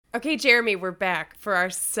Okay, Jeremy, we're back for our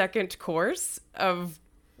second course of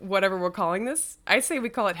whatever we're calling this. I say we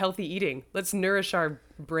call it healthy eating. Let's nourish our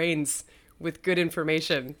brains with good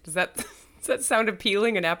information. Does that does that sound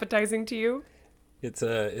appealing and appetizing to you? It's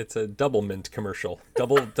a double mint commercial.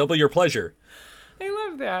 Double your pleasure. I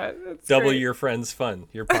love that. That's Double great. your friend's fun.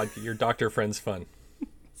 Your doctor friend's fun.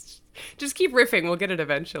 Just keep riffing. We'll get it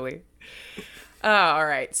eventually. All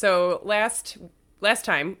right. So last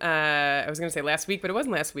time, I was going to say last week, but it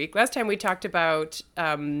wasn't last week. Last time we talked about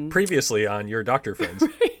Previously on your doctor friends.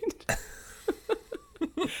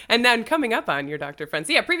 and then coming up on your doctor friends.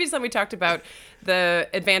 Yeah, previously we talked about the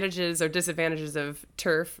advantages or disadvantages of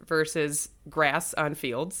turf versus grass on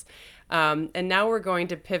fields. And now we're going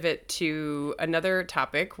to pivot to another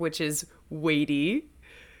topic, which is weighty.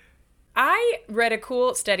 I read a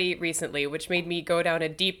cool study recently, which made me go down a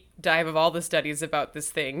deep dive of all the studies about this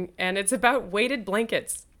thing. And it's about weighted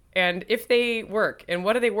blankets and if they work and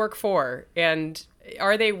what do they work for and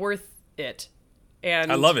are they worth it?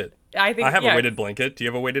 And I love it. I think I have a weighted blanket. Do you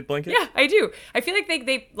have a weighted blanket? Yeah, I do. I feel like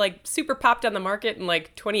they like super popped on the market in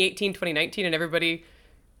like 2018, 2019, and everybody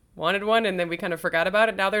wanted one, and then we kind of forgot about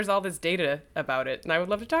it. Now there's all this data about it, and I would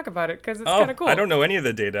love to talk about it because it's kind of cool. I don't know any of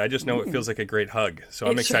the data. I just know it feels like a great hug. So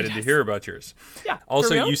I'm excited to hear about yours. Yeah. Also,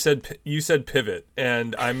 for real? you said pivot,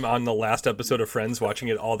 and I'm on the last episode of Friends, watching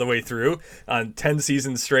it all the way through on 10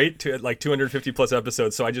 seasons straight to like 250 plus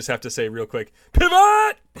episodes. So I just have to say real quick,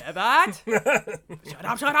 pivot. Pivot. Shut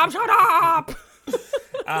up! Shut up! Shut up!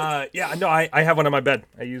 Yeah, no, I have one on my bed.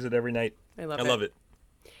 I use it every night. I love it.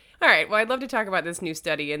 All right. Well, I'd love to talk about this new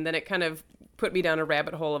study, and then it kind of put me down a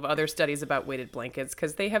rabbit hole of other studies about weighted blankets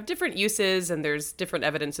because they have different uses and there's different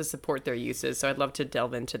evidence to support their uses. So I'd love to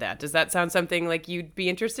delve into that. Does that sound something like you'd be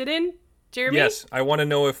interested in, Jeremy? Yes, I want to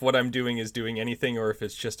know if what I'm doing is doing anything or if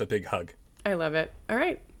it's just a big hug. I love it. All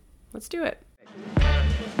right. Let's do it.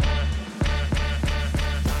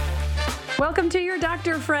 Welcome to Your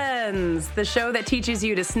Doctor Friends, the show that teaches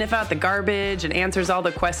you to sniff out the garbage and answers all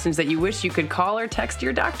the questions that you wish you could call or text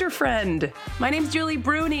your doctor friend. My name's Julie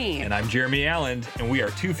Bruni. And I'm Jeremy Allen, and we are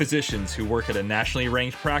two physicians who work at a nationally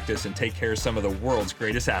ranked practice and take care of some of the world's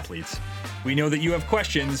greatest athletes. We know that you have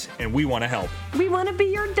questions, and we want to help. We want to be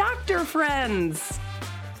your doctor friends.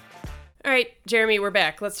 All right, Jeremy, we're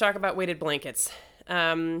back. Let's talk about weighted blankets.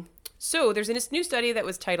 So there's this new study that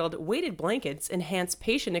was titled Weighted Blankets Enhance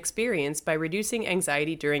Patient Experience by Reducing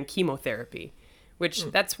Anxiety During Chemotherapy, which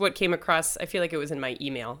that's what came across. I feel like it was in my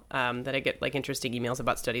email that I get like interesting emails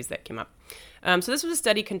about studies that came up. So this was a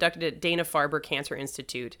study conducted at Dana-Farber Cancer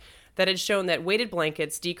Institute that had shown that weighted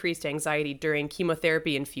blankets decreased anxiety during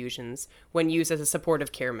chemotherapy infusions when used as a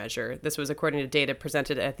supportive care measure. This was according to data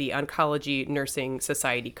presented at the Oncology Nursing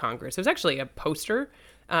Society Congress. It was actually a poster.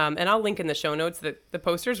 And I'll link in the show notes that the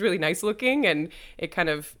poster is really nice looking and it kind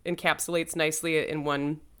of encapsulates nicely in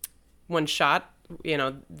one shot, you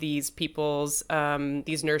know, these people's,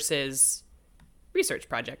 these nurses' research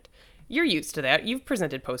project. You're used to that. You've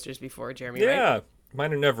presented posters before, Jeremy, right? Yeah,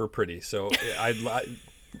 mine are never pretty. So I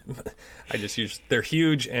just use, they're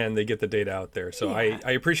huge and they get the data out there. So Yeah.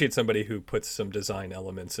 I appreciate somebody who puts some design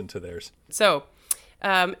elements into theirs. So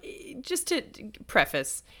just to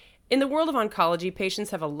preface, in the world of oncology,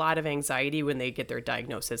 patients have a lot of anxiety when they get their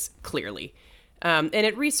diagnosis, clearly. And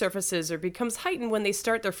it resurfaces or becomes heightened when they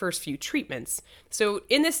start their first few treatments. So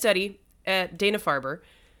in this study at Dana-Farber,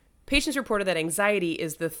 patients reported that anxiety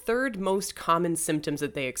is the third most common symptoms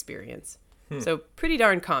that they experience. So pretty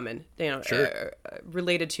darn common, Sure.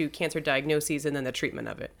 Related to cancer diagnoses and then the treatment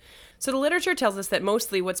of it. So the literature tells us that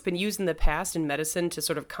mostly what's been used in the past in medicine to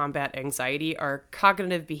sort of combat anxiety are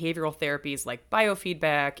cognitive behavioral therapies like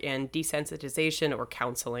biofeedback and desensitization or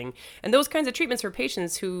counseling. And those kinds of treatments for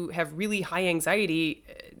patients who have really high anxiety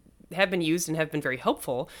have been used and have been very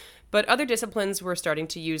helpful. But other disciplines were starting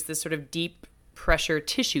to use this sort of deep pressure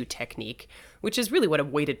tissue technique, which is really what a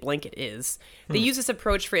weighted blanket is. They use this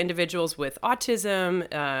approach for individuals with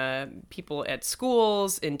autism, people at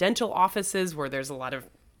schools, in dental offices where there's a lot of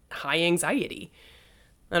high anxiety.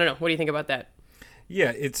 I don't know. What do you think about that?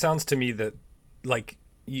 Yeah, it sounds to me that, like,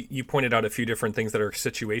 you pointed out a few different things that are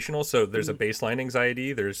situational. So there's a baseline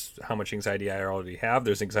anxiety. There's how much anxiety I already have.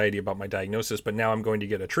 There's anxiety about my diagnosis, but now I'm going to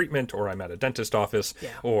get a treatment, or I'm at a dentist office,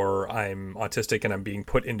 or I'm autistic and I'm being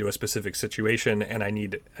put into a specific situation and I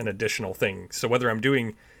need an additional thing. So whether I'm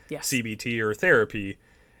doing CBT or therapy,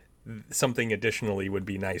 something additionally would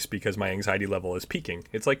be nice because my anxiety level is peaking.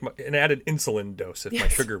 It's like an added insulin dose if my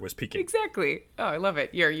sugar was peaking. Exactly. Oh, I love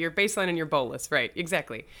it. Your baseline and your bolus. Right.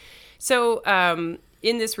 Exactly. So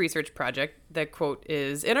in this research project, the quote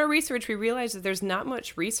is, "In our research, we realized that there's not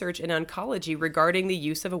much research in oncology regarding the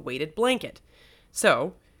use of a weighted blanket.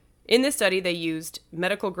 So In this study, they used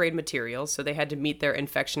medical grade materials, so they had to meet their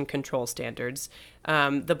infection control standards.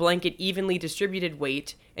 The blanket evenly distributed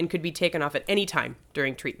weight and could be taken off at any time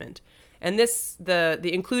during treatment. And the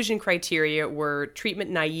inclusion criteria were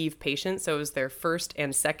treatment naive patients, so it was their first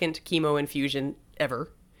and second chemo infusion ever.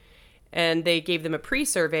 And they gave them a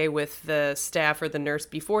pre-survey with the staff or the nurse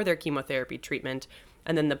before their chemotherapy treatment.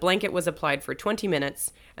 And then the blanket was applied for 20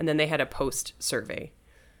 minutes, and then they had a post-survey.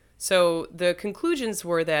 So the conclusions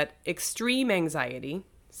were that extreme anxiety,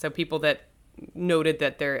 so people that noted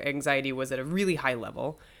that their anxiety was at a really high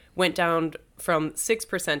level, went down from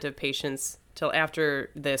 6% of patients till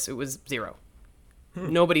after this, it was 0.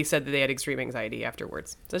 Nobody said that they had extreme anxiety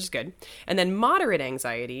afterwards. So that's just good. And then moderate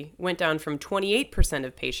anxiety went down from 28%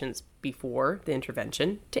 of patients before the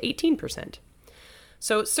intervention to 18%.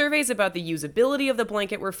 So surveys about the usability of the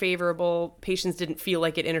blanket were favorable. Patients didn't feel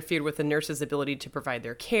like it interfered with the nurse's ability to provide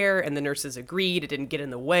their care, and the nurses agreed it didn't get in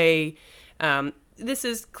the way. This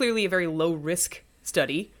is clearly a very low-risk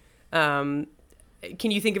study.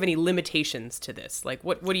 Can you think of any limitations to this? Like,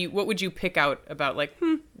 what would you pick out about, like,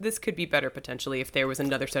 this could be better potentially if there was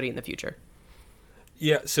another study in the future?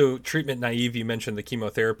 Yeah, so treatment naive, you mentioned the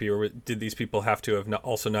chemotherapy, or did these people have to have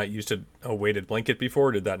also not used a weighted blanket before,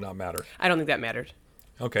 or did that not matter? I don't think that mattered.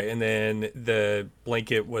 Okay, and then the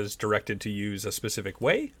blanket was directed to use a specific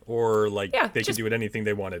way, or they could do it anything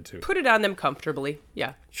they wanted to? Put it on them comfortably,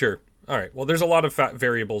 yeah. Sure. All right, well, there's a lot of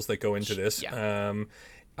variables that go into this. Yeah.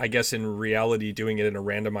 I guess in reality, doing it in a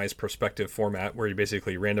randomized prospective format where you're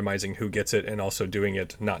basically randomizing who gets it and also doing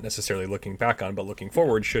it not necessarily looking back on, but looking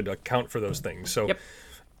forward should account for those things. So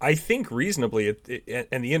I think reasonably,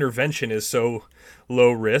 and the intervention is so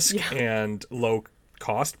low risk and low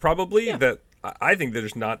cost probably that I think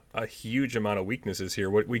there's not a huge amount of weaknesses here.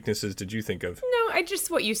 What weaknesses did you think of? No, just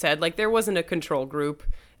what you said. Like, there wasn't a control group.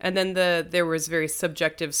 And then there was very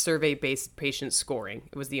subjective survey-based patient scoring.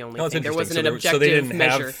 It was the only thing. There wasn't an objective measure. So they didn't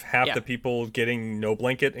have half the people getting no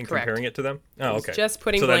blanket and comparing it to them? Oh, okay. Just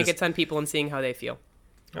putting blankets on people and seeing how they feel.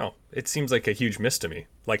 Oh, it seems like a huge miss to me.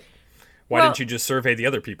 Like, why didn't you just survey the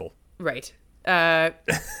other people? Right.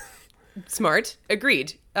 Smart.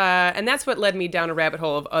 Agreed. And that's what led me down a rabbit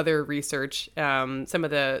hole of other research, some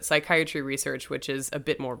of the psychiatry research, which is a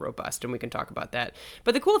bit more robust, and we can talk about that.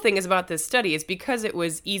 But the cool thing is about this study is because it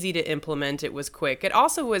was easy to implement, it was quick. It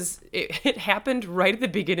also it happened right at the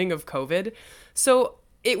beginning of COVID. So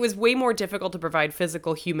it was way more difficult to provide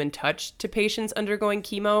physical human touch to patients undergoing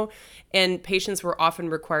chemo, and patients were often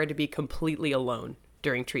required to be completely alone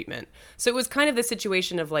during treatment. So it was kind of the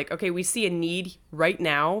situation of like, okay, we see a need right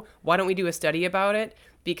now. Why don't we do a study about it?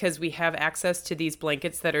 Because we have access to these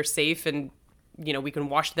blankets that are safe and, we can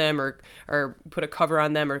wash them or put a cover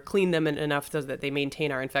on them or clean them enough so that they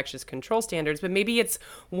maintain our infectious control standards. But maybe it's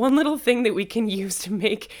one little thing that we can use to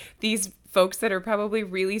make these folks that are probably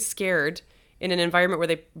really scared in an environment where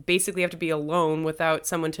they basically have to be alone without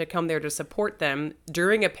someone to come there to support them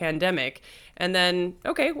during a pandemic. And then,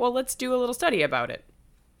 okay, well, let's do a little study about it.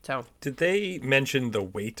 So, did they mention the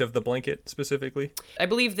weight of the blanket specifically? I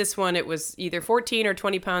believe this one, it was either 14 or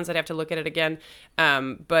 20 pounds. I'd have to look at it again.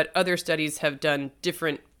 But other studies have done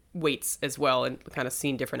different weights as well and kind of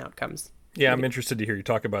seen different outcomes. Yeah, I'm interested to hear you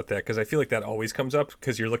talk about that because I feel like that always comes up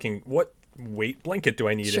because you're looking, what weight blanket do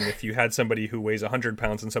I need? Sure. And if you had somebody who weighs 100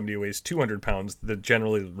 pounds and somebody who weighs 200 pounds, the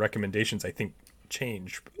generally recommendations, I think,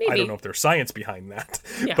 change. Maybe. I don't know if there's science behind that.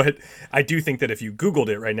 Yeah. But I do think that if you Googled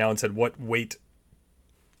it right now and said, what weighted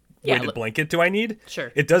blanket do I need?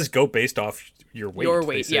 Sure. It does go based off your weight. Your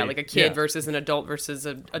weight, like a kid versus an adult versus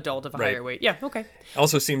an adult of a higher weight. Yeah, okay.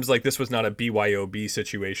 Also seems like this was not a BYOB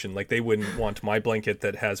situation. Like they wouldn't want my blanket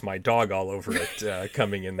that has my dog all over it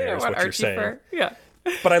coming in there is what you're saying. Fur. Yeah.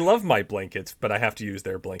 But I love my blankets, but I have to use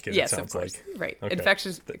their blanket, yes, it sounds of course. like. Right. Okay.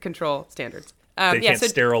 Infectious control standards. They can't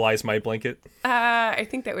sterilize my blanket? I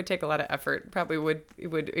think that would take a lot of effort. Probably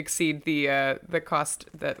would exceed the cost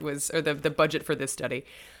that was, or the budget for this study.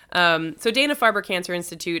 So Dana-Farber Cancer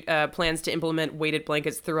Institute plans to implement weighted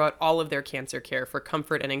blankets throughout all of their cancer care for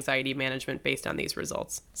comfort and anxiety management based on these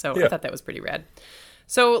results. So I thought that was pretty rad.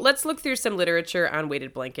 So let's look through some literature on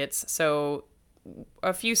weighted blankets. So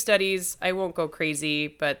a few studies, I won't go crazy,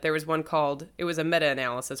 but there was one called, it was a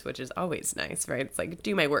meta-analysis, which is always nice, right? It's like,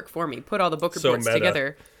 do my work for me. Put all the book reports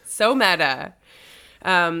together. So meta.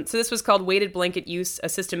 So this was called Weighted Blanket Use, a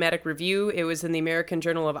Systematic Review. It was in the American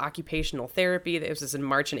Journal of Occupational Therapy. This was in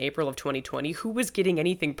March and April of 2020. Who was getting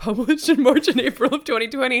anything published in March and April of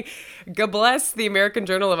 2020? God bless the American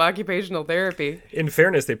Journal of Occupational Therapy. In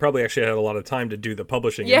fairness, they probably actually had a lot of time to do the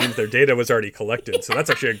publishing. Yeah. It means their data was already collected. So that's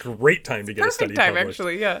actually a great time to get a study published. Perfect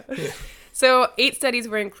time, actually, yeah. So 8 studies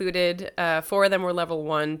were included. 4 of them were level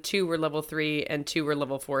 1, 2 were level 3, and 2 were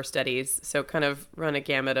level 4 studies. So kind of run a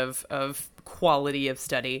gamut of quality of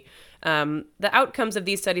study. The outcomes of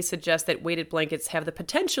these studies suggest that weighted blankets have the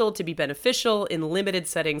potential to be beneficial in limited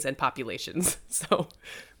settings and populations. So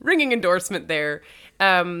ringing endorsement there.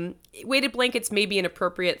 Weighted blankets may be an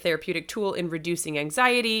appropriate therapeutic tool in reducing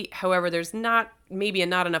anxiety. However, there's not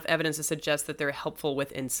enough evidence to suggest that they're helpful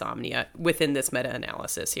with insomnia within this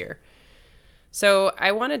meta-analysis here. So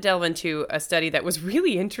I want to delve into a study that was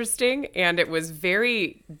really interesting, and it was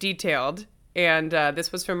very detailed. And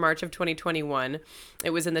this was from March of 2021.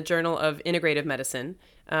 It was in the Journal of Integrative Medicine.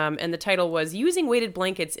 And the title was Using Weighted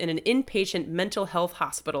Blankets in an Inpatient Mental Health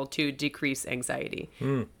Hospital to Decrease Anxiety.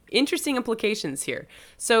 Interesting implications here.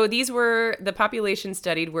 So the population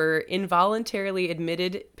studied were involuntarily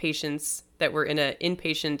admitted patients that were in an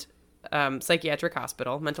inpatient psychiatric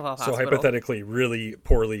hospital, mental health hospital. So hypothetically, really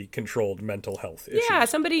poorly controlled mental health issues. Yeah,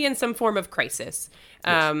 somebody in some form of crisis.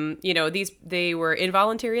 Yes. They were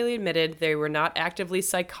involuntarily admitted. They were not actively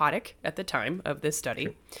psychotic at the time of this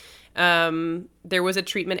study. There was a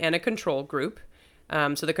treatment and a control group.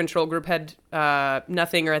 So the control group had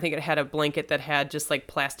nothing, or I think it had a blanket that had just like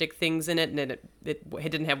plastic things in it, and it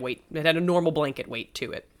didn't have weight. It had a normal blanket weight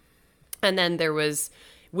to it. And then there was,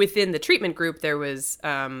 within the treatment group, there was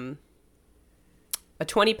a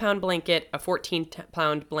 20-pound blanket, a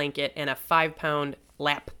 14-pound blanket, and a 5-pound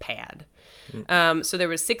lap pad. So there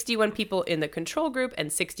was 61 people in the control group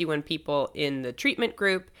and 61 people in the treatment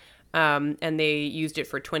group, and they used it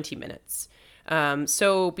for 20 minutes.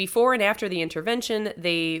 So before and after the intervention,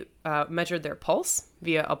 they measured their pulse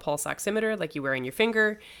via a pulse oximeter like you wear on your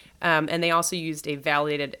finger, and they also used a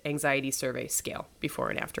validated anxiety survey scale before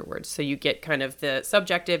and afterwards. So you get kind of the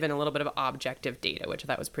subjective and a little bit of objective data, which I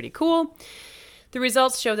thought was pretty cool. The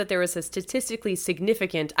results show that there was a statistically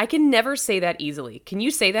significant, I can never say that easily. Can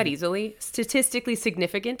you say that easily? Statistically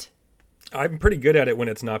significant? I'm pretty good at it when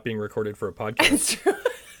it's not being recorded for a podcast. That's true.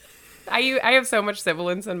 I have so much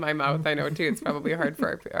sibilance in my mouth, I know too. It's probably hard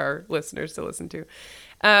for our listeners to listen to.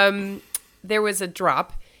 There was a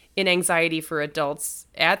drop in anxiety for adults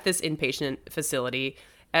at this inpatient facility,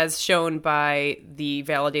 as shown by the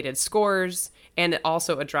validated scores, and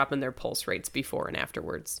also a drop in their pulse rates before and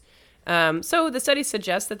afterwards. So the study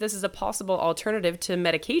suggests that this is a possible alternative to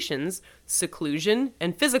medications, seclusion,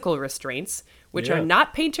 and physical restraints, which are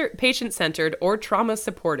not patient-centered or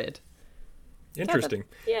trauma-supported. Interesting.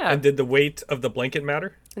 Yeah. And did the weight of the blanket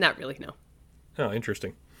matter? Not really, no. Oh,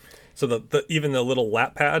 interesting. So the even the little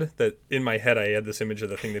lap pad that in my head I had this image of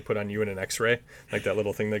the thing they put on you in an X-ray, like that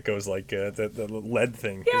little thing that goes like the lead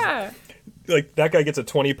thing. Yeah. Like that guy gets a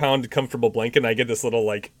 20-pound comfortable blanket, and I get this little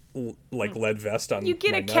like lead vest on. You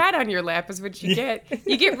get a cat on your lap is what you get.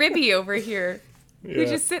 You get Ribby over here, who's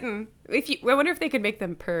just sitting. I wonder if they could make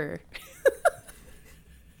them purr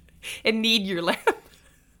and knead your lap.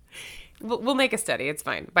 We'll make a study. It's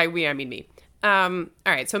fine. By we, I mean me. All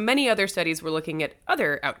right. So many other studies were looking at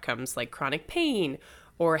other outcomes like chronic pain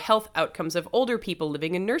or health outcomes of older people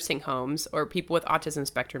living in nursing homes or people with autism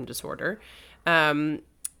spectrum disorder.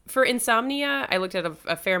 For insomnia, I looked at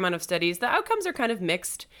a fair amount of studies. The outcomes are kind of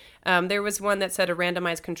mixed. There was one that said a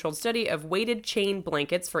randomized controlled study of weighted chain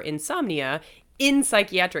blankets for insomnia in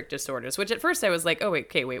psychiatric disorders, which at first I was like, oh,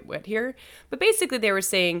 wait, what here? But basically they were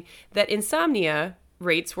saying that insomnia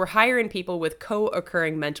rates were higher in people with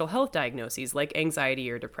co-occurring mental health diagnoses like anxiety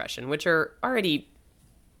or depression, which are already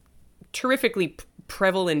terrifically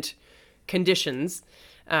prevalent conditions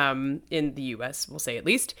in the U.S., we'll say at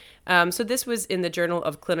least. So this was in the Journal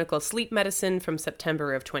of Clinical Sleep Medicine from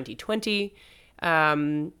September of 2020.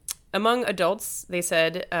 Among adults, they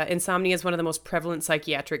said insomnia is one of the most prevalent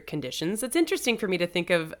psychiatric conditions. It's interesting for me to think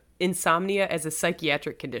of insomnia as a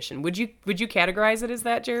psychiatric condition. Would you categorize it as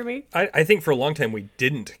that, Jeremy? I think for a long time we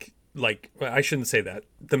didn't. Like, I shouldn't say that.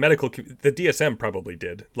 The DSM probably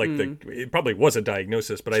did. Like, it probably was a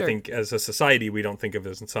diagnosis, but sure. I think as a society we don't think of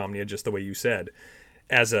it as insomnia, just the way you said,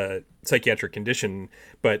 as a psychiatric condition.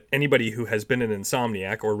 But anybody who has been an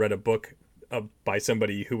insomniac or read a book by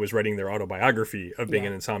somebody who was writing their autobiography of being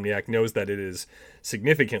an insomniac knows that it is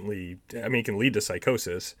significantly, it can lead to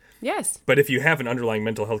psychosis. Yes. But if you have an underlying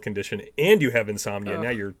mental health condition and you have insomnia, now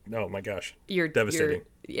you're, oh my gosh, you're devastating.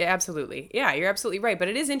 Yeah, absolutely. Yeah, you're absolutely right. But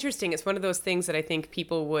it is interesting. It's one of those things that I think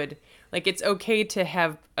people would, like, it's okay to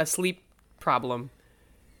have a sleep problem,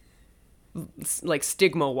 like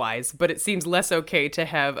stigma-wise, but it seems less okay to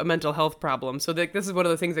have a mental health problem. So this is one of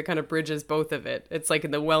the things that kind of bridges both of it. It's like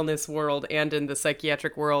in the wellness world and in the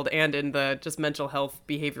psychiatric world and in the just mental health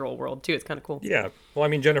behavioral world too. It's kind of cool. Yeah. Well,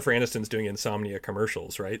 Jennifer Aniston's doing insomnia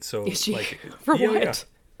commercials, right? So is she? Like, For what?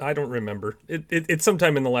 I don't remember. It's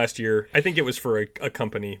sometime in the last year. I think it was for a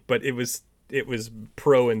company, but it was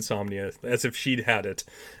pro insomnia, as if she'd had it.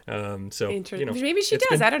 So maybe she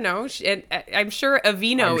does. I don't know. I'm sure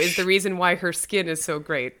Aveeno is the reason why her skin is so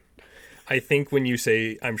great. I think when you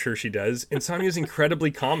say I'm sure she does, insomnia is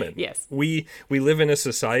incredibly common. Yes. We live in a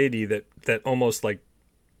society that almost like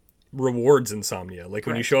rewards insomnia. Like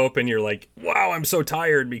when you show up and you're like, wow, I'm so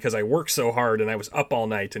tired because I worked so hard and I was up all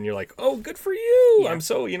night, and you're like, oh, good for you. Yeah. I'm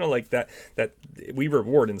so, like that we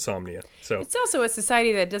reward insomnia. So it's also a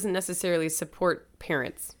society that doesn't necessarily support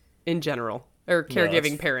parents in general, or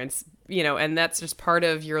caregiving parents, and that's just part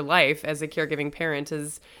of your life as a caregiving parent,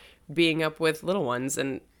 is being up with little ones.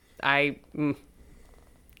 And I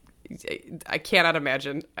cannot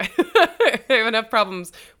imagine. I have enough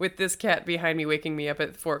problems with this cat behind me waking me up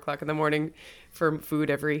at 4:00 in the morning for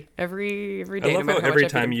food every day. I love how every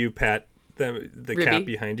time you pat the cat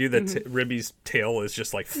behind you, that Ribby's tail is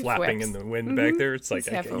just like flapping in the wind back there. It's like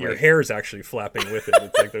your hair is actually flapping with it.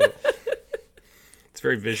 It's like it's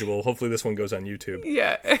very visual. Hopefully this one goes on YouTube.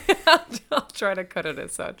 Yeah, I'll try to cut it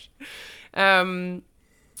as such.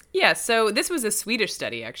 Yeah, so this was a Swedish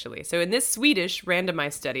study, actually. So in this Swedish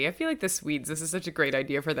randomized study, I feel like the Swedes, this is such a great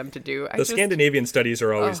idea for them to do. Scandinavian studies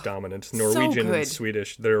are always dominant. Norwegian and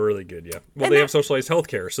Swedish, they're really good, yeah. Well, they have socialized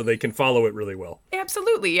healthcare, so they can follow it really well.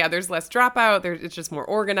 Absolutely, yeah. There's less dropout. It's just more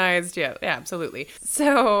organized. Yeah, absolutely.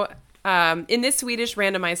 So in this Swedish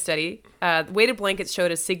randomized study, weighted blankets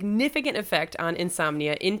showed a significant effect on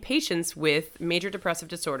insomnia in patients with major depressive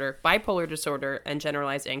disorder, bipolar disorder, and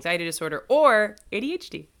generalized anxiety disorder, or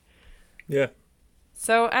ADHD. Yeah.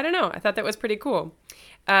 So I don't know. I thought that was pretty cool.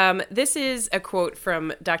 This is a quote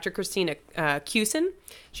from Dr. Christina Cusin.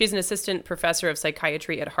 She's an assistant professor of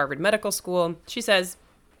psychiatry at Harvard Medical School. She says,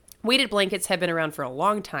 weighted blankets have been around for a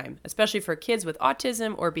long time, especially for kids with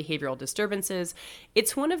autism or behavioral disturbances.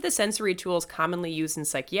 It's one of the sensory tools commonly used in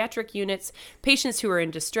psychiatric units. Patients who are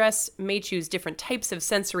in distress may choose different types of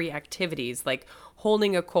sensory activities, like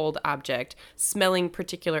holding a cold object, smelling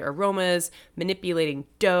particular aromas, manipulating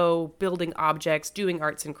dough, building objects, doing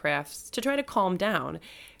arts and crafts, to try to calm down.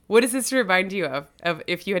 What does this remind you of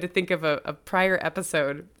if you had to think of a prior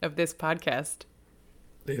episode of this podcast?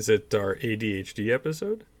 Is it our ADHD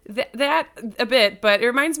episode? That a bit, but it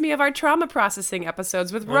reminds me of our trauma processing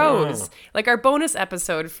episodes with Rose. Like our bonus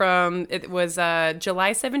episode it was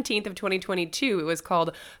July 17th of 2022. It was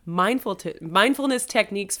called Mindfulness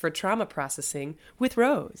Techniques for Trauma Processing with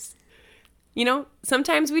Rose.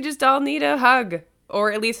 Sometimes we just all need a hug,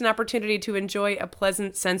 or at least an opportunity to enjoy a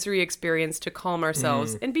pleasant sensory experience to calm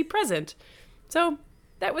ourselves and be present. So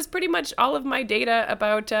that was pretty much all of my data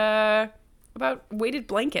about weighted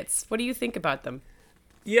blankets. What do you think about them?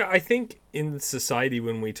 Yeah, I think in society,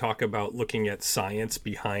 when we talk about looking at science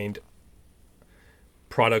behind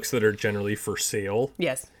products that are generally for sale,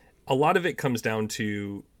 yes, a lot of it comes down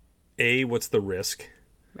to A, what's the risk?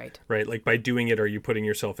 Right? Like by doing it, are you putting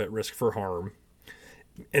yourself at risk for harm?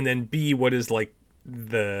 And then B, what is like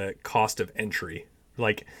the cost of entry?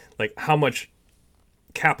 Like how much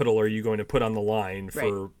capital are you going to put on the line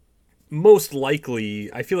for most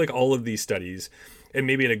likely, I feel like all of these studies, and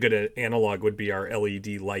maybe a good analog would be our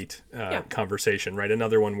LED light conversation, right?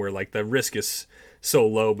 Another one where like the risk is so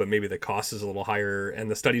low, but maybe the cost is a little higher. And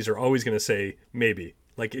the studies are always going to say, maybe.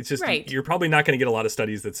 Like it's just, you're probably not going to get a lot of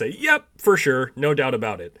studies that say, yep, for sure, no doubt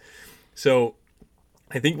about it. So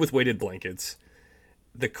I think with weighted blankets,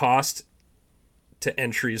 the cost to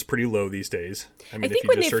entry is pretty low these days. I think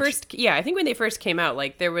when they first came out,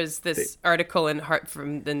 like there was this article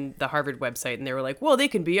from the Harvard website, and they were like, well, they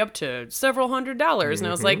can be up to several $100s. And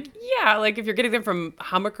I was like, yeah, like if you're getting them from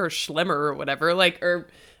Hammacher Schlemmer or whatever, or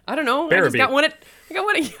I don't know. Barabee. I just got one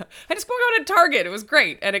at Target. It was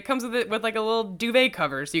great. And it comes with like a little duvet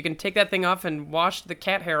cover, so you can take that thing off and wash the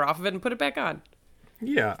cat hair off of it and put it back on.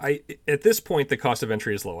 Yeah, at this point, the cost of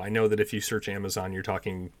entry is low. I know that if you search Amazon, you're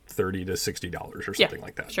talking $30 to $60 or something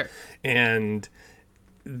like that. Sure. And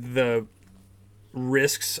the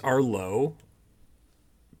risks are low.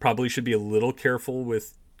 Probably should be a little careful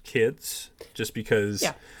with kids, just because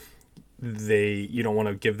you don't want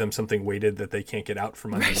to give them something weighted that they can't get out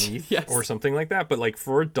from underneath or something like that. But like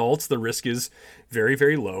for adults, the risk is very,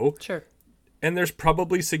 very low. Sure. And there's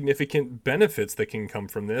probably significant benefits that can come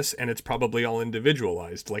from this, and it's probably all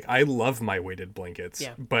individualized. Like, I love my weighted blankets,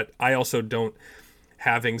 but I also don't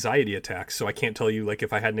have anxiety attacks, so I can't tell you, like,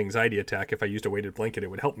 if I had an anxiety attack, if I used a weighted blanket,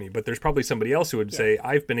 it would help me. But there's probably somebody else who would say,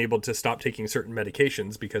 I've been able to stop taking certain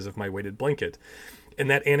medications because of my weighted blanket.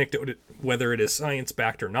 And that anecdote, whether it is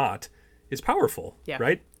science-backed or not, is powerful,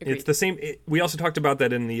 right? Agreed. It's the same. We also talked about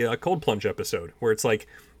that in the cold plunge episode, where it's like,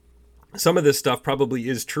 some of this stuff probably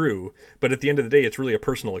is true, but at the end of the day, it's really a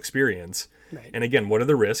personal experience. Right. And again, what are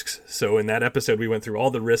the risks? So in that episode, we went through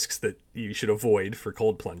all the risks that you should avoid for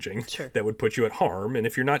cold plunging that would put you at harm. And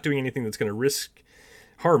if you're not doing anything that's going to risk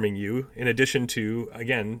harming you, in addition to,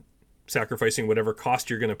 again, sacrificing whatever cost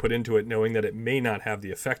you're going to put into it, knowing that it may not have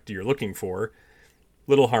the effect you're looking for,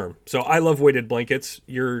 little harm. So I love weighted blankets.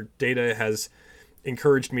 Your data has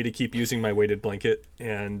encouraged me to keep using my weighted blanket,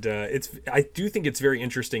 and I do think it's very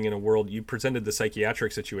interesting in a world. You presented the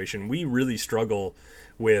psychiatric situation. We really struggle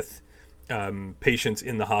with patients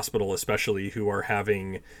in the hospital, especially who are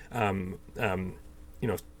having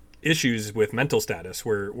issues with mental status,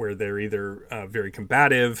 where they're either very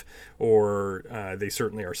combative or they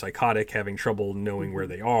certainly are psychotic, having trouble knowing where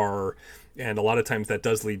they are, and a lot of times that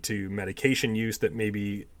does lead to medication use that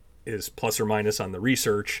maybe is plus or minus on the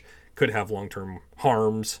research, could have long-term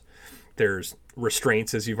harms. There's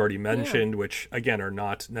restraints, as you've already mentioned, which again are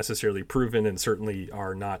not necessarily proven and certainly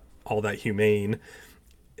are not all that humane.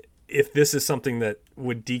 If this is something that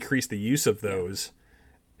would decrease the use of those,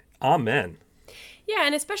 amen. Yeah,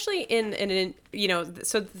 and especially in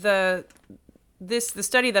so the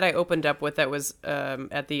study that I opened up with that was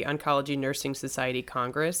at the Oncology Nursing Society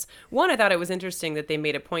Congress. One, I thought it was interesting that they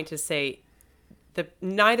made a point to say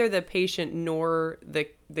neither the patient nor the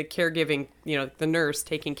caregiving, the nurse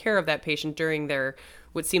taking care of that patient during their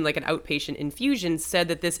what seemed like an outpatient infusion said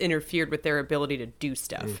that this interfered with their ability to do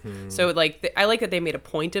stuff. Mm-hmm. So I like that they made a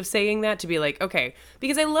point of saying that, to be like, okay,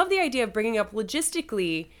 because I love the idea of bringing up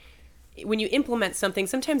logistically, when you implement something,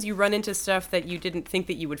 sometimes you run into stuff that you didn't think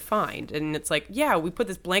that you would find. And it's like, yeah, we put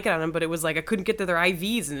this blanket on them, but it was like I couldn't get to their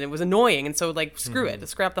IVs and it was annoying. And so screw it,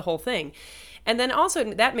 scrap the whole thing. And then also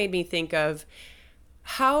that made me think of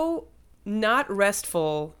how not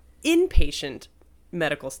restful inpatient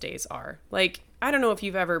medical stays are. Like, I don't know if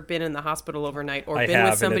you've ever been in the hospital overnight or been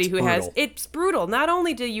with somebody who has. It's brutal. Not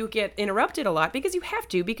only do you get interrupted a lot because you have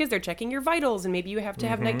to, because they're checking your vitals and maybe you have to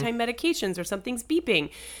have nighttime medications or something's beeping.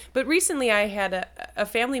 But recently I had a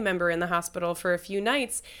family member in the hospital for a few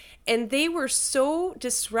nights, and they were so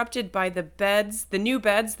disrupted by the beds, the new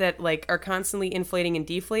beds that are constantly inflating and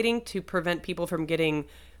deflating to prevent people from getting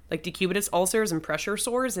decubitus ulcers and pressure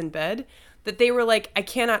sores in bed, that they were like, I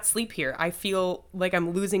cannot sleep here. I feel like I'm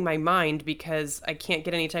losing my mind because I can't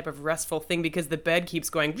get any type of restful thing because the bed keeps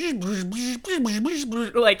going and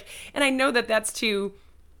I know that that's to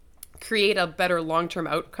create a better long-term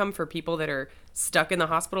outcome for people that are stuck in the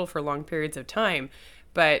hospital for long periods of time.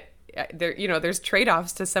 But there's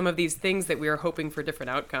trade-offs to some of these things that we are hoping for different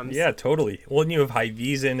outcomes. Yeah, totally. Well, and you have high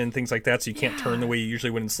V's in and things like that, so you can't turn the way you usually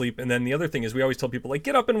would in sleep. And then the other thing is we always tell people,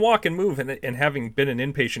 get up and walk and move. And having been an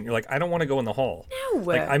inpatient, you're like, I don't want to go in the hall.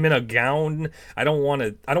 No. I'm in a gown. I don't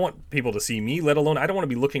want people to see me, let alone I don't want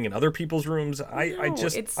to be looking in other people's rooms. I'm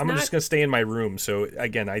just going to stay in my room. So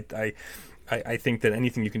again, I think that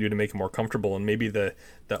anything you can do to make it more comfortable, and maybe the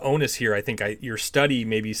onus here, I think your study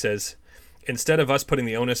maybe says, instead of us putting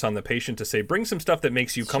the onus on the patient to say, bring some stuff that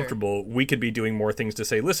makes you comfortable, we could be doing more things to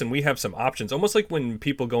say, listen, we have some options. Almost like when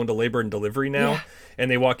people go into labor and delivery now, and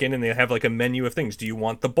they walk in and they have a menu of things. Do you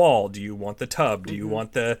want the ball? Do you want the tub? Do you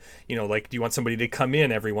want the, do you want somebody to come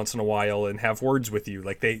in every once in a while and have words with you?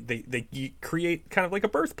 They create kind of like a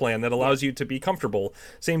birth plan that allows you to be comfortable.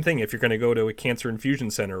 Same thing if you're going to go to a cancer infusion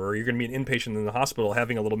center or you're going to be an inpatient in the hospital,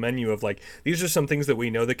 having a little menu of these are some things that we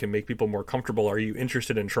know that can make people more comfortable. Are you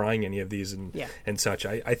interested in trying any of these? And such.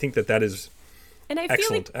 I think that is and I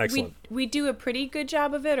excellent. Feel like we do a pretty good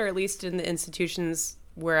job of it, or at least in the institutions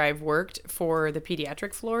where I've worked for the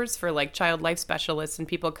pediatric floors, for child life specialists and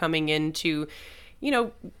people coming in to,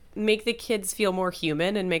 make the kids feel more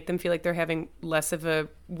human and make them feel like they're having less of a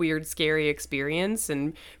weird, scary experience,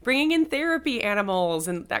 and bringing in therapy animals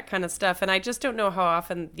and that kind of stuff. And I just don't know how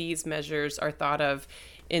often these measures are thought of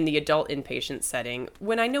in the adult inpatient setting,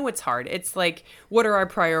 when I know it's hard. It's what are our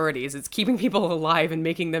priorities? It's keeping people alive and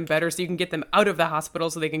making them better so you can get them out of the hospital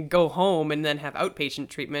so they can go home and then have outpatient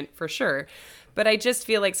treatment, for sure. But I just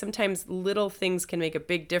feel like sometimes little things can make a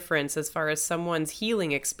big difference as far as someone's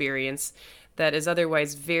healing experience that is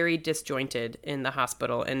otherwise very disjointed in the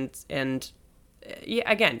hospital. And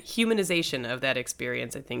again, humanization of that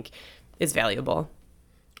experience, I think, is valuable.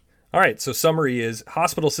 All right, so summary is,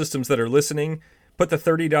 hospital systems that are listening, put the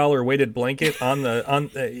 $30 weighted blanket on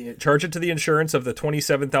charge it to the insurance of the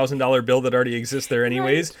 $27,000 bill that already exists there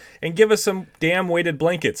anyways, and give us some damn weighted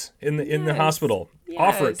blankets in the hospital. Yes.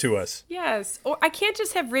 Offer it to us. Yes. Or I can't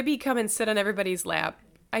just have Ribby come and sit on everybody's lap.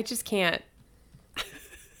 I just can't.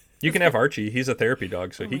 You can have Archie. He's a therapy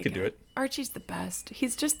dog, so he could do it. Archie's the best.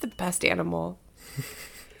 He's just the best animal.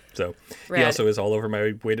 So he Rad. also is all over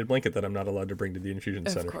my weighted blanket that I'm not allowed to bring to the infusion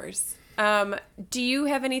center. Of course. Do you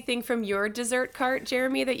have anything from your dessert cart,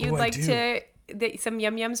 Jeremy, that you'd I like do. some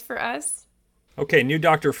yum-yums for us? Okay, new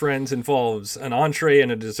Dr. Friends involves an entree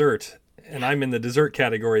and a dessert, and I'm in the dessert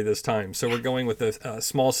category this time. So we're going with a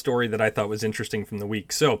small story that I thought was interesting from the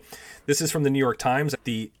week. So this is from the New York Times.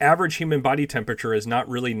 The average human body temperature is not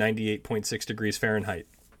really 98.6 degrees Fahrenheit.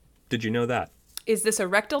 Did you know that? Is this a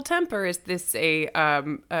rectal temp or is this a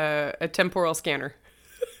temporal scanner?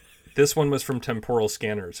 This one was from temporal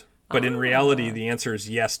scanners. But in reality, the answer is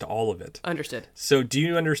yes to all of it. Understood. So do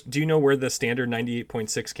you know where the standard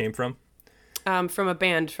 98.6 came from? From a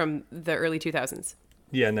band from the early 2000s.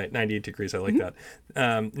 Yeah, 98 degrees. I like that.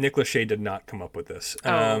 Nick Lachey did not come up with this.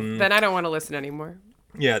 Then I don't want to listen anymore.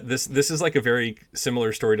 Yeah, this is like a very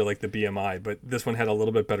similar story to like the BMI, but this one had a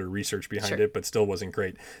little bit better research behind it, but still wasn't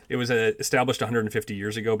great. It was established 150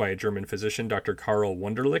 years ago by a German physician, Dr. Karl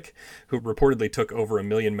Wunderlich, who reportedly took over 1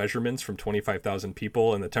 million measurements from 25,000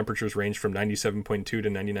 people, and the temperatures ranged from 97.2 to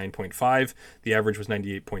 99.5. The average was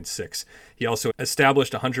 98.6. He also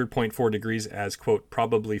established 100.4 degrees as, quote,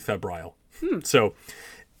 probably febrile. So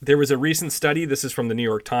there was a recent study, this is from the New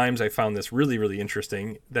York Times, I found this really, really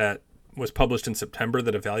interesting, that was published in September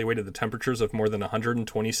that evaluated the temperatures of more than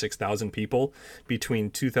 126,000 people between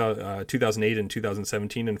 2008 and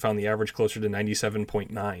 2017 and found the average closer to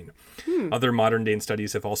 97.9. Other modern day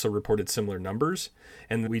studies have also reported similar numbers,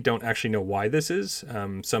 and we don't actually know why this is.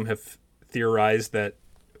 Some have theorized that,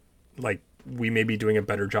 like, we may be doing a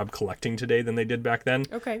better job collecting today than they did back then.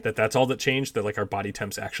 Okay. That's all that changed, that like our body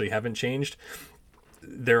temps actually haven't changed.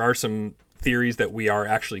 There are some theories that we are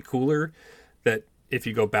actually cooler, that if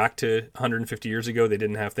you go back to 150 years ago, they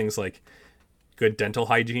didn't have things like good dental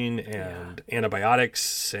hygiene and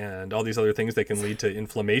antibiotics and all these other things that can lead to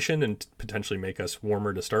inflammation and potentially make us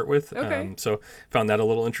warmer to start with. Okay. So found that a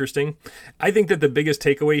little interesting. I think that the biggest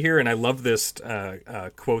takeaway here, and I love this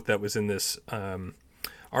quote that was in this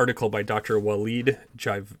article by Dr. Walid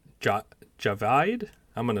Javaid.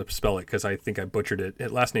 I'm going to spell it because I think I butchered it.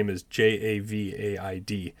 His last name is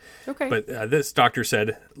Javaid. Okay. But this doctor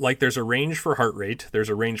said, like there's a range for heart rate, there's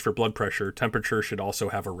a range for blood pressure, temperature should also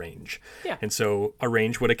have a range. Yeah. And so a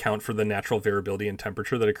range would account for the natural variability in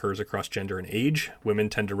temperature that occurs across gender and age. Women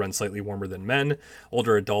tend to run slightly warmer than men.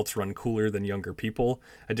 Older adults run cooler than younger people.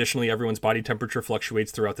 Additionally, everyone's body temperature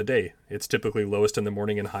fluctuates throughout the day. It's typically lowest in the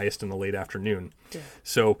morning and highest in the late afternoon. Yeah.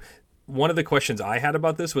 So one of the questions I had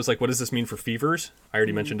about this was like, what does this mean for fevers? I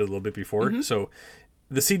already mentioned it a little bit before. So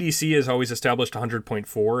the CDC has always established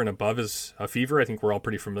 100.4 and above as a fever. I think we're all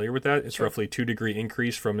pretty familiar with that. It's roughly 2-degree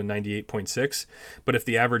increase from a 98.6. But if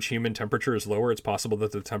the average human temperature is lower, it's possible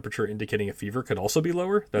that the temperature indicating a fever could also be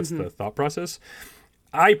lower. That's the thought process.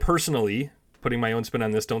 I personally, putting my own spin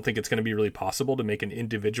on this, don't think it's going to be really possible to make an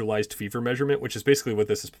individualized fever measurement, which is basically what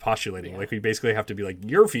this is postulating. Like we basically have to be like,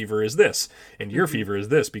 your fever is this and your fever is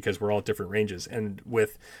this, because we're all at different ranges. And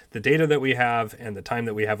with the data that we have and the time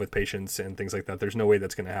that we have with patients and things like that, there's no way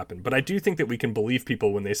that's going to happen. But I do think that we can believe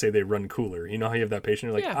people when they say they run cooler. You know how you have that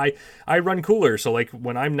patient, you're like, I run cooler. So like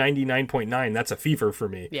when I'm 99.9, that's a fever for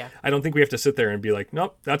me. Yeah. I don't think we have to sit there and be like,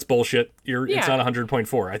 nope, that's bullshit. It's not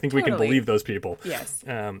 100.4. I think we can believe those people. Yes.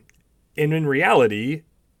 And in reality,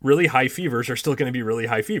 really high fevers are still going to be really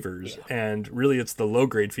high fevers. Yeah. And really, it's the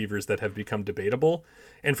low-grade fevers that have become debatable.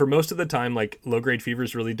 And for most of the time, like, low-grade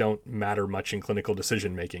fevers really don't matter much in clinical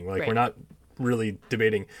decision-making. Like, we're not really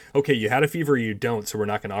debating, okay, you had a fever, you don't, so we're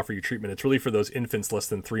not going to offer you treatment. It's really for those infants less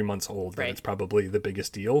than 3 months old that it's probably the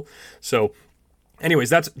biggest deal. So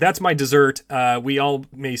anyways, that's my dessert. We all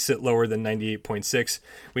may sit lower than 98.6.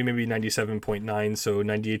 We may be 97.9, so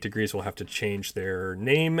 98 degrees will have to change their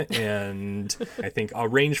name. And I think a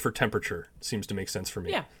range for temperature seems to make sense for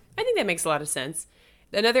me. Yeah, I think that makes a lot of sense.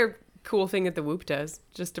 Another cool thing that the Whoop does,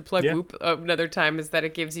 just to plug Whoop another time, is that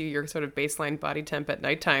it gives you your sort of baseline body temp at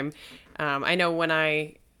nighttime. I know when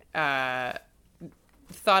I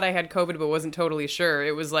thought I had COVID but wasn't totally sure,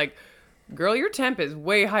 it was like, girl, your temp is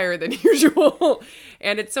way higher than usual.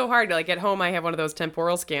 And it's so hard. Like at home, I have one of those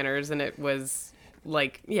temporal scanners, and it was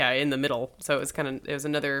like, in the middle. So it was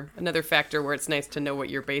another factor where it's nice to know what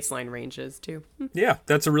your baseline range is too. Yeah,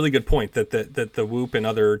 that's a really good point, that the Whoop and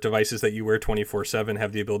other devices that you wear 24/7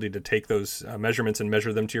 have the ability to take those measurements and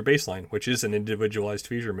measure them to your baseline, which is an individualized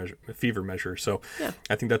fever measure. So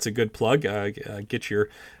I think that's a good plug. Get your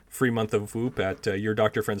free month of Whoop at Your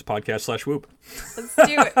Doctor Friends Podcast /Whoop. Let's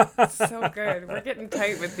do it. So good. We're getting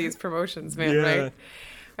tight with these promotions, man, right?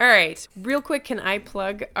 All right. Real quick, can I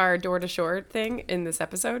plug our Door to Shore thing in this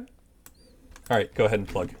episode? All right, go ahead and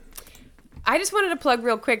plug. I just wanted to plug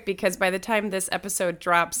real quick because by the time this episode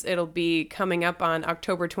drops, it'll be coming up on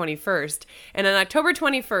October 21st. And on October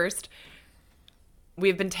 21st,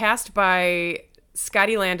 we've been tasked by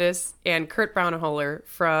Scotty Landis and Kurt Braunohler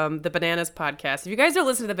from the Bananas podcast. If you guys don't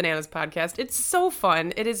listen to the Bananas podcast, it's so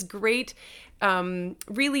fun. It is great.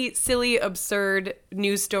 Really silly, absurd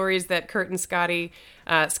news stories that Kurt and Scotty.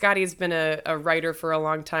 Scotty has been a writer for a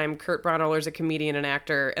long time. Kurt Braunohler's a comedian and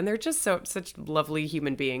actor, and they're just such lovely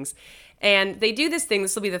human beings. And they do this thing.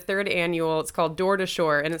 This will be the 3rd annual. It's called Door to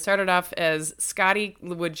Shore, and it started off as Scotty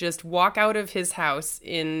would just walk out of his house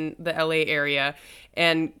in the LA area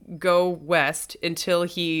and go west until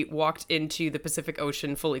he walked into the Pacific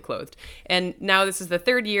Ocean fully clothed. And now this is the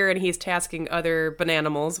 3rd year, and he's tasking other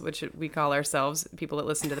bananimals, which we call ourselves, people that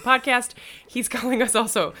listen to the podcast. He's calling us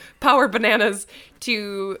also Power Bananas,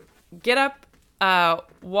 to get up,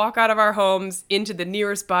 walk out of our homes into the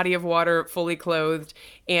nearest body of water fully clothed,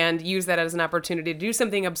 and use that as an opportunity to do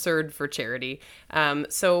something absurd for charity.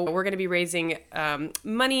 So we're going to be raising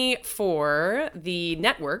money for the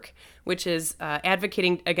network, which is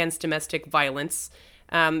advocating against domestic violence,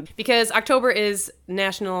 because October is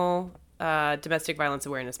National Domestic Violence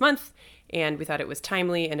Awareness Month, and we thought it was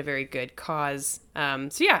timely and a very good cause.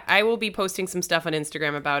 So yeah, I will be posting some stuff on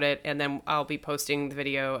Instagram about it, and then I'll be posting the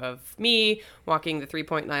video of me walking the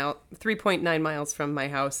 3.9 miles from my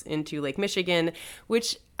house into Lake Michigan,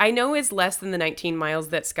 which I know is less than the 19 miles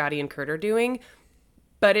that Scotty and Kurt are doing,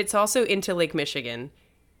 but it's also into Lake Michigan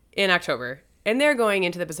in October, and they're going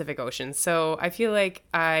into the Pacific Ocean, so I feel like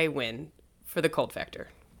I win for the cold factor.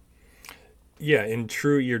 Yeah, in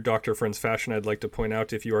true your doctor friends fashion, I'd like to point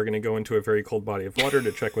out, if you are going to go into a very cold body of water,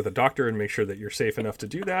 to check with a doctor and make sure that you're safe enough to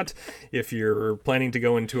do that. If you're planning to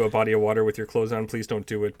go into a body of water with your clothes on, please don't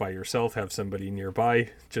do it by yourself. Have somebody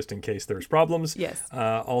nearby just in case there's problems. Yes.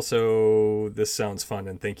 Also, this sounds fun,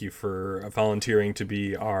 and thank you for volunteering to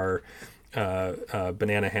be our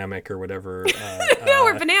banana hammock or whatever. No,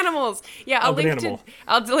 we're bananimals. Yeah, I'll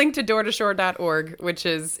link to doortoshore.org, which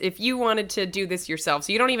is if you wanted to do this yourself.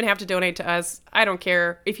 So you don't even have to donate to us. I don't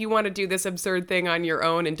care. If you want to do this absurd thing on your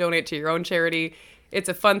own and donate to your own charity, it's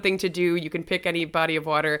a fun thing to do. You can pick any body of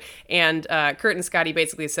water. And Kurt and Scotty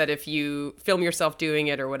basically said if you film yourself doing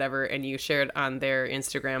it or whatever and you share it on their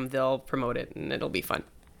Instagram, they'll promote it and it'll be fun.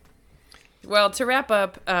 Well, to wrap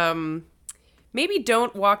up, maybe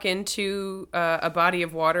don't walk into a body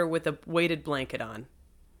of water with a weighted blanket on.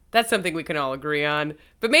 That's something we can all agree on.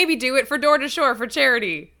 But maybe do it for Door to Shore for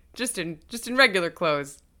charity. Just in regular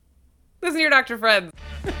clothes. Listen to your doctor friends.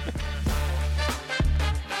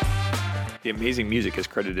 The amazing music is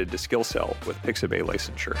credited to SkillCell with Pixabay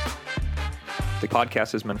licensure. The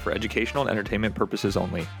podcast is meant for educational and entertainment purposes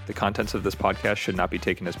only. The contents of this podcast should not be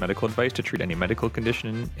taken as medical advice to treat any medical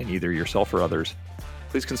condition in either yourself or others.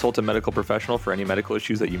 Please consult a medical professional for any medical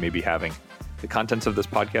issues that you may be having. The contents of this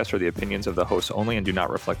podcast are the opinions of the hosts only and do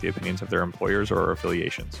not reflect the opinions of their employers or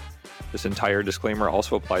affiliations. This entire disclaimer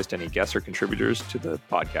also applies to any guests or contributors to the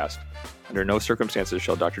podcast. Under no circumstances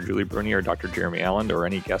shall Dr. Julie Bruni or Dr. Jeremy Allen or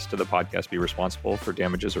any guest to the podcast be responsible for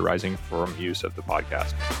damages arising from use of the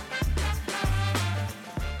podcast.